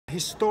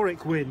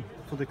Historic win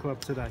for the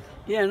club today.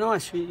 Yeah,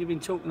 nice. You've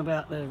been talking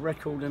about the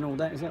record and all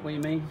that. Is that what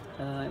you mean?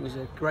 It was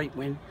a great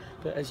win,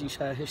 but as you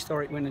say, a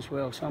historic win as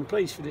well. So I'm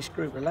pleased for this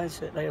group of lads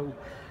that they all,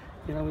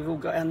 we've all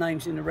got our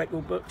names in the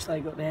record books.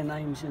 They got their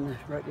names in the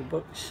record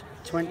books.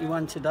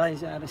 21 today, is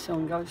that how the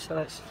song goes?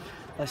 So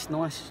that's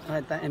nice. I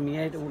had that in my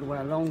head all the way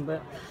along,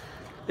 but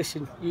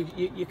listen,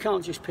 you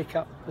can't just pick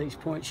up these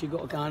points. You've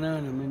got to go and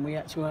earn them, and we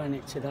had to earn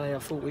it today. I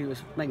thought we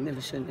was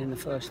magnificent in the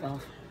first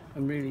half,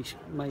 and really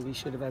maybe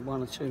should have had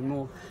one or two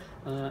more.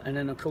 And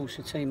then of course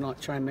a team like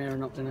Tranmere are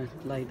not going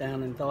to lay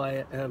down and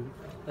die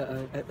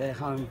at their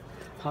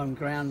home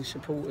ground.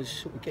 Supporters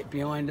sort of get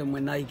behind them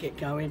when they get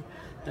going,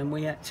 and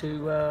we had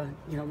to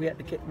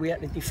we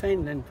had to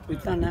defend, and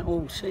we've done that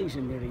all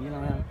season really.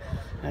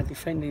 Our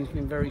defending's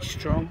been very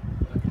strong,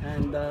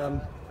 and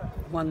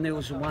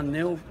 1-0's a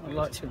 1-0. I'd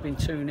like to have been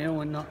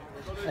 2-0 and not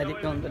had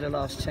it gone to the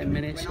last 10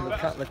 minutes with a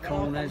couple of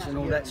corners and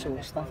all that sort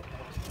of stuff.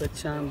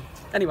 But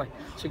anyway,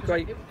 it's a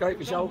great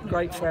result,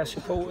 great for our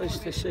supporters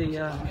to see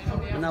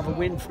another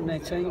win from their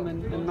team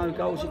and no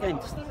goals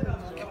against.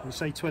 We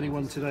say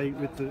 21 today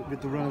with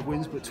the run of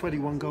wins, but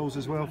 21 goals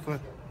as well for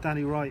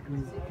Danny Wright,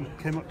 and he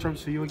came up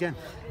trumps for you again.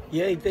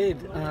 Yeah, he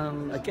did.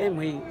 Again,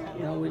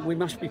 we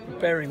must be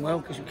preparing well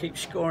because we keep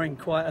scoring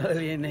quite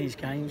early in these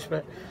games,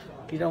 but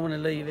you don't want to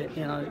leave it.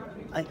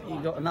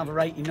 You've got another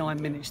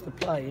 89 minutes to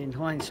play. In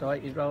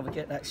hindsight, you'd rather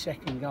get that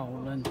second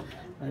goal and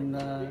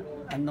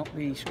not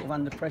be sort of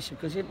under pressure,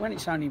 because when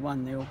it's only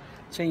 1-0,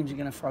 teams are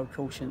going to throw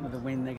caution to the wind.